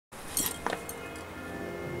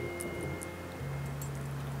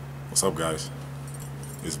What's up, guys?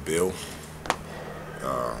 It's Bill.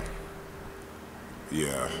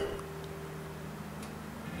 Yeah,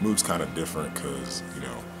 mood's kind of different because,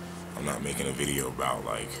 I'm not making a video about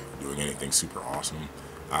like doing anything super awesome.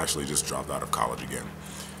 I actually just dropped out of college again.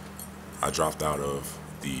 I dropped out of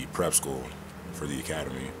the prep school for the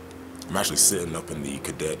academy. I'm actually sitting up in the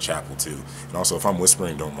cadet chapel too. And also, if I'm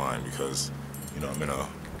whispering, don't mind because, I'm in a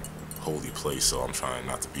holy place, so I'm trying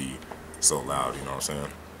not to be so loud, you know what I'm saying?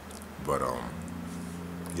 But,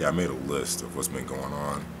 yeah, I made a list of what's been going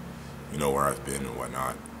on, where I've been and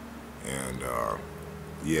whatnot. And,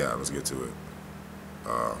 yeah, let's get to it.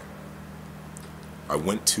 I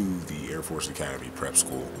went to the Air Force Academy prep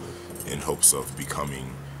school in hopes of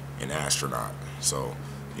becoming an astronaut. So,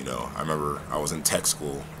 I remember I was in tech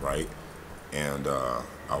school, right? And I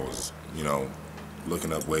was,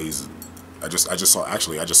 looking up ways. I just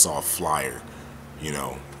saw a flyer,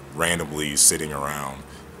 randomly sitting around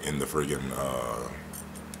in the friggin'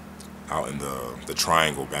 out in the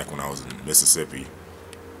triangle back when I was in Mississippi.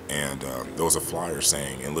 And there was a flyer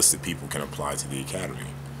saying enlisted people can apply to the academy.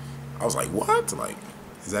 I was like, what? Like,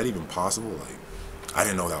 is that even possible? Like, I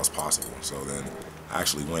didn't know that was possible. So then I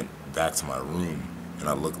actually went back to my room and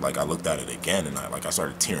I looked at it again, and I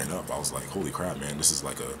started tearing up. I was like, holy crap, man, this is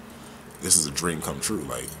a dream come true.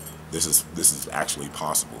 Like, this is actually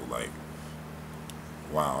possible. Like,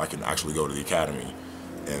 wow, I can actually go to the academy.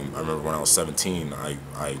 And I remember when I was 17,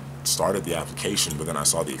 I started the application, but then I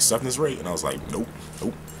saw the acceptance rate and I was like, nope.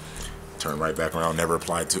 Turned right back around, never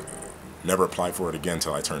applied for it again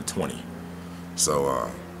until I turned 20.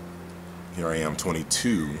 So here I am,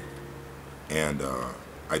 22, and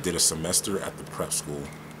I did a semester at the prep school,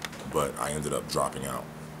 but I ended up dropping out.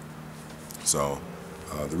 So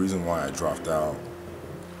the reason why I dropped out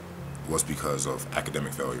was because of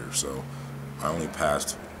academic failure. So I only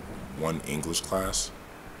passed one English class.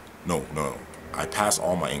 No. I passed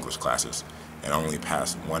all my English classes, and I only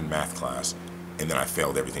passed one math class, and then I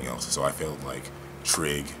failed everything else. So I failed like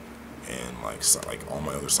trig and like all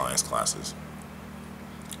my other science classes.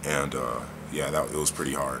 And yeah, it was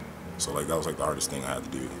pretty hard. So like that was like the hardest thing I had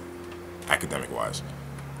to do, academic wise.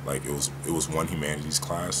 Like it was one humanities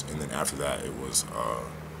class, and then after that it was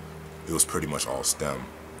pretty much all STEM.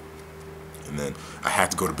 And then I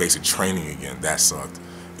had to go to basic training again. That sucked.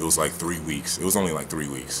 It was like 3 weeks. It was only like 3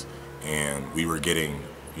 weeks, and we were getting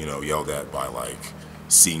yelled at by like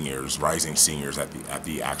seniors, rising seniors at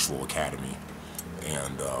the actual academy.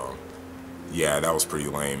 And yeah, that was pretty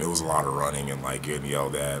lame. It was a lot of running and like getting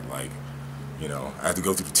yelled at. Like, I had to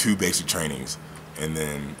go through 2 basic trainings and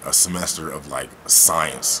then a semester of like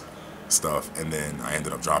science stuff, and then I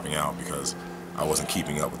ended up dropping out because I wasn't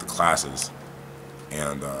keeping up with the classes.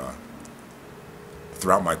 And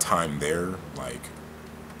throughout my time there, like,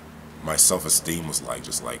 my self-esteem was like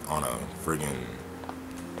just like on a friggin'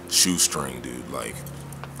 shoestring, dude. Like,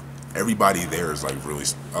 everybody there is like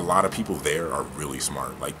a lot of people there are really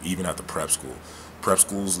smart. Like, even at the prep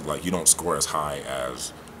schools, like, you don't score as high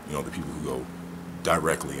as the people who go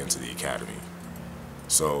directly into the academy.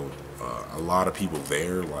 So a lot of people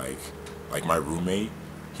there, like my roommate,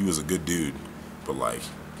 he was a good dude, but like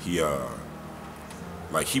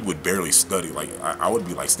he would barely study. Like, I would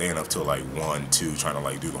be like staying up till like 1, 2 trying to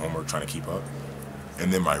like do the homework, trying to keep up.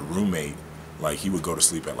 And then my roommate, like, he would go to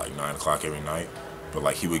sleep at like 9 o'clock every night, but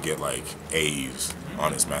like he would get like A's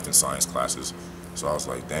on his math and science classes. So I was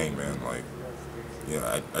like, dang, man, like,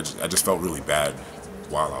 yeah, I just felt really bad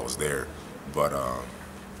while I was there. But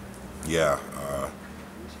yeah,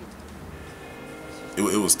 it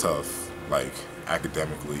was tough, like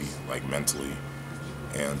academically, like mentally.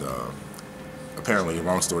 And apparently,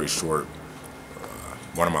 long story short,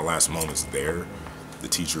 one of my last moments there, the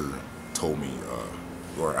teacher told me,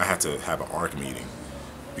 or I had to have an ARC meeting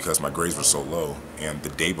because my grades were so low. And the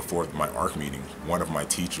day before my ARC meeting, one of my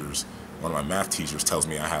math teachers tells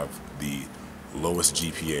me I have the lowest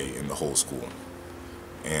GPA in the whole school.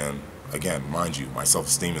 And again, mind you, my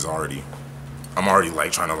self-esteem I'm already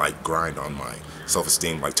like trying to like grind on my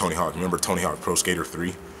self-esteem. Like Tony Hawk, remember Tony Hawk Pro Skater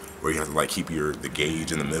 3, where you have to like keep the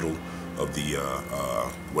gauge in the middle of the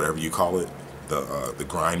whatever you call it, the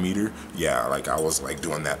grind meter. Yeah, like I was like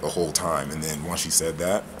doing that the whole time, and then once she said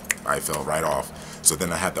that, I fell right off. So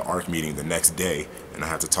then I had the ARC meeting the next day, and I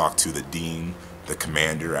had to talk to the dean, the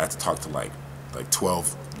commander. I had to talk to like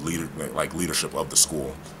 12 leadership of the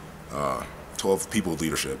school, 12 people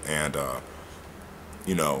leadership, and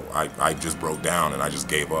I just broke down and I just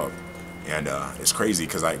gave up. And it's crazy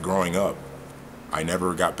because growing up, I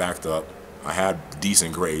never got backed up. I had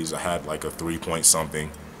decent grades. I had like a 3 point something,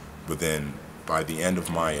 but then by the end of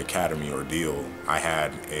my academy ordeal, I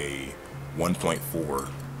had a 1.4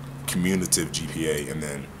 cumulative GPA, and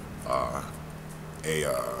then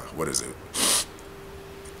what is it?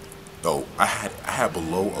 Oh, I had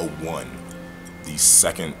below a 1 the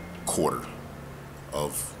second quarter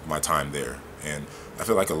of my time there, and I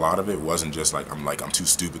feel like a lot of it wasn't just like I'm too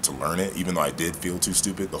stupid to learn it, even though I did feel too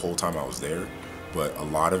stupid the whole time I was there. But a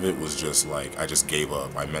lot of it was just like I just gave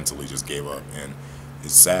up. I mentally just gave up, and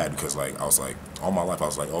it's sad because like I was like all my life I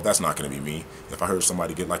was like, oh, that's not gonna be me. If I heard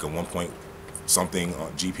somebody get like a 1 point something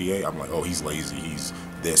on GPA, I'm like, oh, he's lazy, he's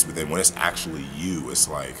this. But then when it's actually you, it's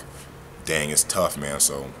like, dang, it's tough, man.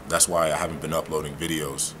 So that's why I haven't been uploading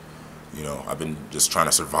videos. You know, I've been just trying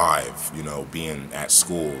to survive, you know, being at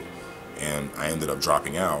school, and I ended up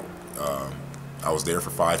dropping out. I was there for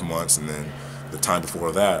 5 months, and then the time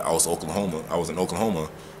before that, I was in Oklahoma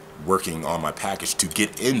working on my package to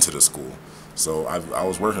get into the school. So I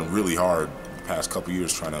was working really hard the past couple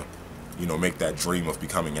years trying to, you know, make that dream of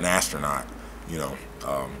becoming an astronaut, you know,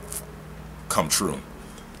 come true.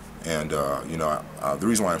 And, you know, the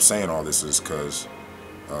reason why I'm saying all this is because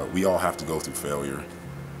we all have to go through failure.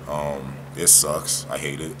 It sucks. I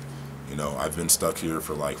hate it. You know, I've been stuck here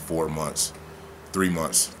for like 4 months, 3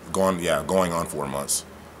 months, going on 4 months.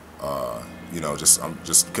 You know,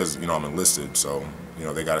 just because, you know, I'm enlisted, so, you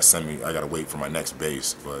know, they gotta send me, I gotta wait for my next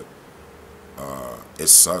base. But it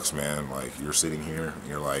sucks, man. Like, you're sitting here and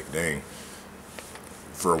you're like, dang.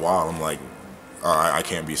 For a while I'm like, I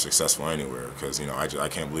can't be successful anywhere, because, you know, I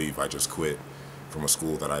can't believe I just quit from a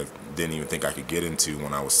school that I didn't even think I could get into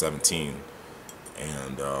when I was 17.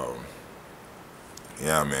 And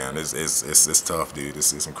yeah, man, it's tough, dude.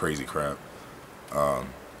 It's some crazy crap.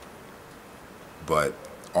 But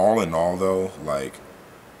all in all, though, like,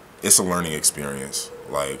 it's a learning experience.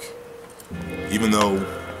 Like, even though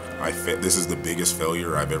this is the biggest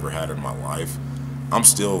failure I've ever had in my life, I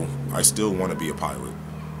still want to be a pilot.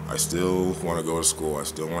 I still want to go to school. I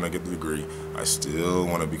still want to get the degree. I still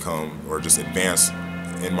want to become, or just advance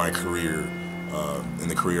in my career, in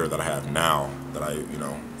the career that I have now, that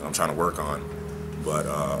I'm trying to work on. But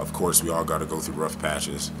of course, we all got to go through rough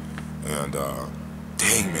patches. And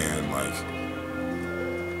dang, man, like,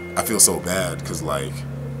 I feel so bad because, like,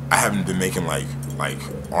 I haven't been making like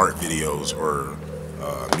art videos or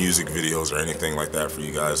music videos or anything like that for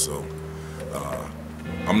you guys. So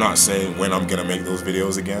I'm not saying when I'm gonna make those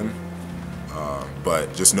videos again,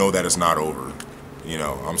 but just know that it's not over. You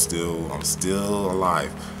know, I'm still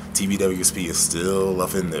alive. TBWSP is still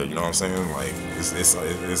up in there. You know what I'm saying? Like,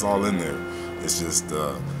 it's all in there. It's just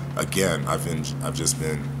again, I've just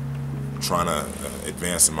been trying to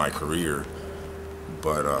advance in my career.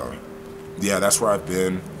 But yeah, that's where I've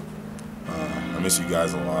been. I miss you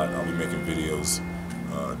guys a lot. I'll be making videos,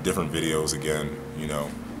 different videos again. You know,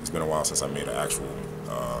 it's been a while since I made an actual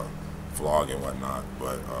vlog and whatnot.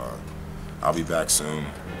 But I'll be back soon,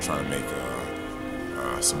 trying to make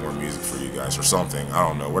some more music for you guys or something. I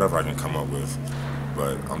don't know, whatever I can come up with.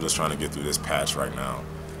 But I'm just trying to get through this patch right now.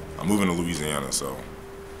 I'm moving to Louisiana, so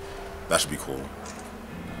that should be cool.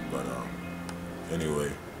 But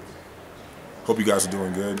anyway, hope you guys are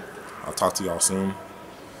doing good. I'll talk to y'all soon.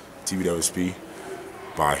 TBWSP.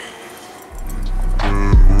 Bye.